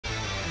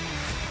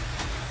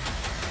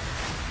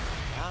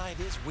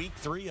is week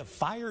 3 of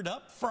Fired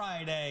Up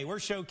Friday. We're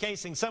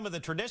showcasing some of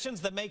the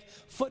traditions that make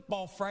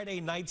Football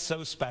Friday nights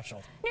so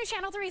special. News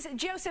Channel 3's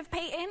Joseph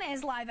Payton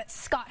is live at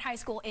Scott High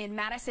School in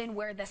Madison,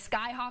 where the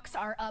Skyhawks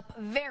are up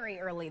very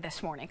early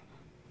this morning.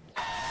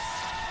 We have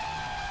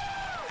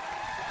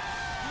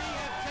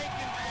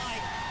taken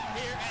flight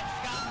here at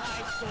Scott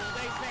High School.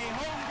 They say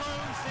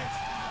homegrown since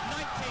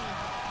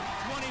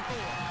 1924.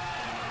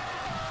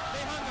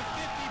 They hung a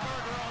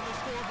 50-burger on the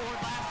scoreboard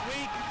last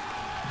week.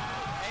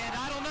 And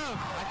I don't know.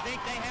 I think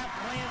they have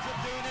plans of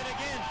doing it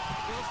again.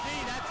 We'll see.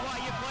 That's why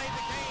you play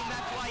the game.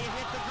 That's why you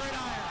hit the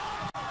gridiron.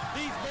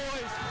 These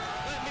boys,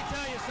 let me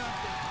tell you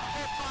something.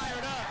 They're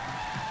fired up.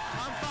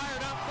 I'm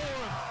fired up for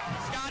them.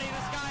 Scotty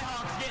the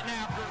Skyhawks getting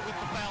after it with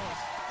the fellas.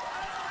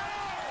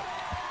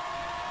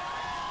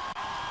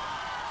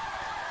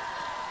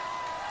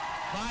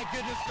 My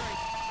goodness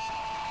gracious.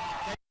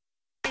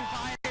 They're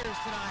fires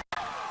tonight.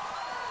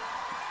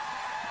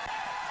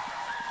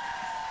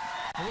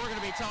 We're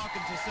going to be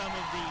talking to some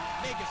of the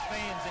biggest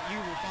fans that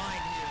you will find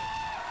here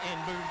in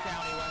Boone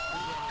County, West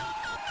Virginia.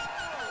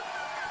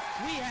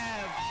 We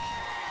have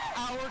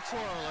our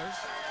twirlers,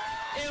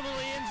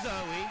 Emily and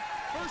Zoe.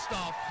 First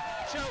off,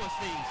 show us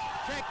these.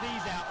 Check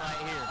these out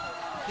right here.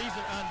 These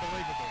are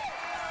unbelievable.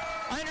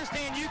 I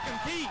understand you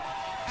compete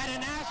at a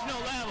national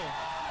level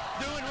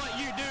doing what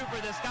you do for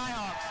the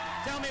Skyhawks.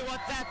 Tell me what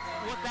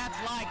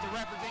that's like to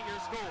represent your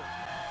school.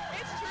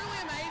 It's truly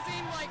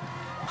amazing. Like,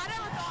 I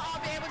never thought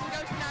I'd be able to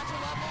go to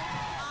national level.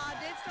 I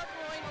did start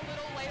throwing a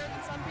little later than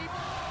some people.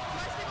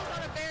 Most people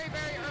start at a very,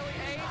 very early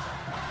age.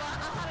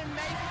 But I've had an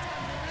amazing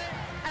time doing it,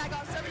 and I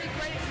got so many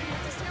great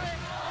experiences to it.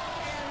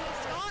 And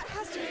Scott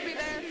has to be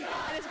there,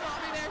 and it's brought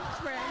me there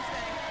to where I'm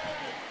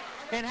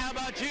staying. And how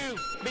about you,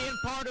 being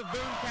part of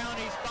Boone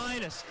County's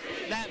finest?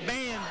 That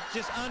band,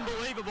 just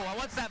unbelievable.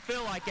 What's that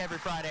feel like every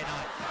Friday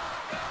night?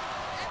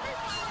 Every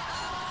Friday night,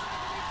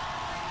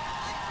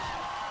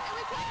 and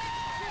we play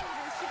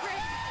cheerleaders to great,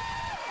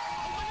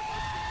 a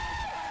wonderful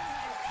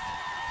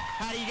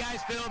experience. How do you guys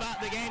feel about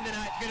the game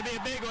tonight? It's going to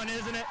be a big one,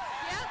 isn't it?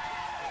 Yep.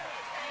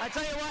 I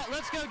tell you what,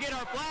 let's go get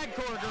our flag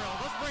corps girls.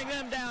 Let's bring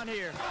them down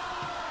here.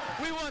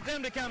 We want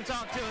them to come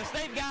talk to us.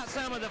 They've got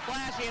some of the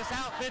flashiest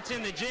outfits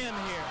in the gym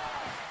here.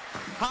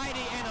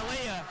 Heidi and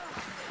Aaliyah,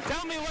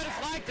 tell me what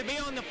it's like to be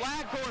on the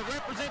flag corps and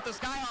represent the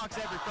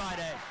Skyhawks every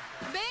Friday.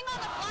 Being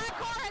on the flag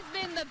corps has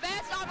been the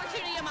best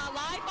opportunity of my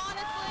life,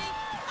 honestly.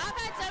 I've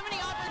had so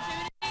many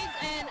opportunities,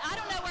 and I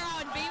don't know where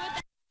I would be with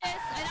this,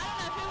 and I don't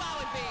know who I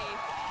would be.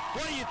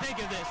 What do you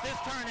think of this?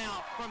 This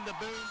turnout from the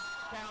Boone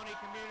County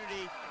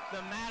community,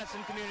 the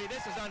Madison community,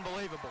 this is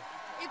unbelievable.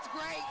 It's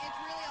great. It's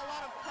really a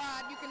lot of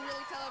pride. You can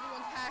really tell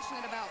everyone's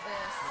passionate about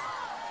this.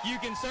 You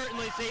can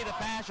certainly see the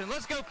passion.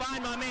 Let's go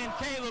find my man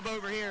Caleb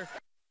over here.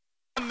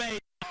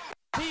 Amazing.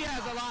 He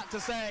has a lot to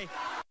say.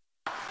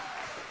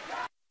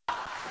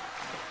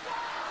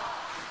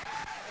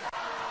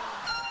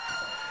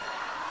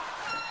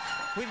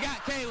 We've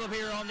got Caleb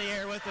here on the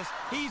air with us.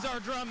 He's our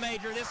drum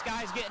major. This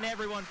guy's getting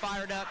everyone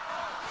fired up.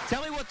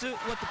 Tell me what the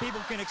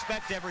people can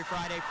expect every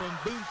Friday from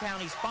Boone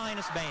County's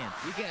finest band.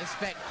 You can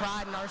expect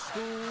pride in our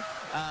school.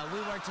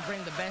 We work to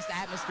bring the best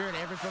atmosphere to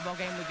every football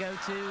game we go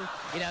to.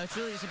 You know, it's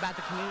really just about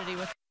the community,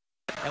 and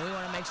we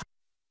want to make sure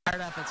we're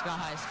fired up at Scott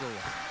High School.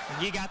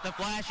 You got the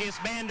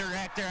flashiest band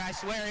director, I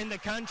swear, in the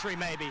country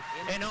maybe,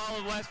 in all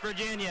of West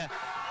Virginia.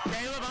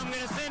 Caleb, I'm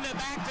going to send it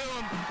back to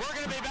him. We're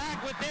going to be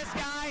back with this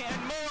guy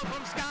and more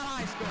from Scott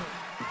High School.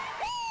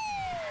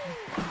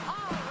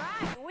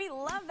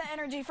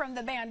 Energy from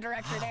the band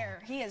director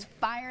there. He is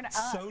fired up.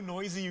 So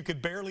noisy you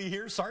could barely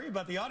hear. Sorry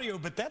about the audio,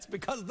 but that's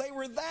because they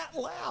were that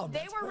loud.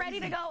 They were ready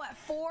to go at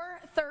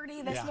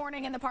 4:30 this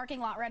morning in the parking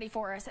lot ready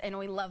for us, and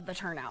we love the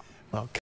turnout. Okay.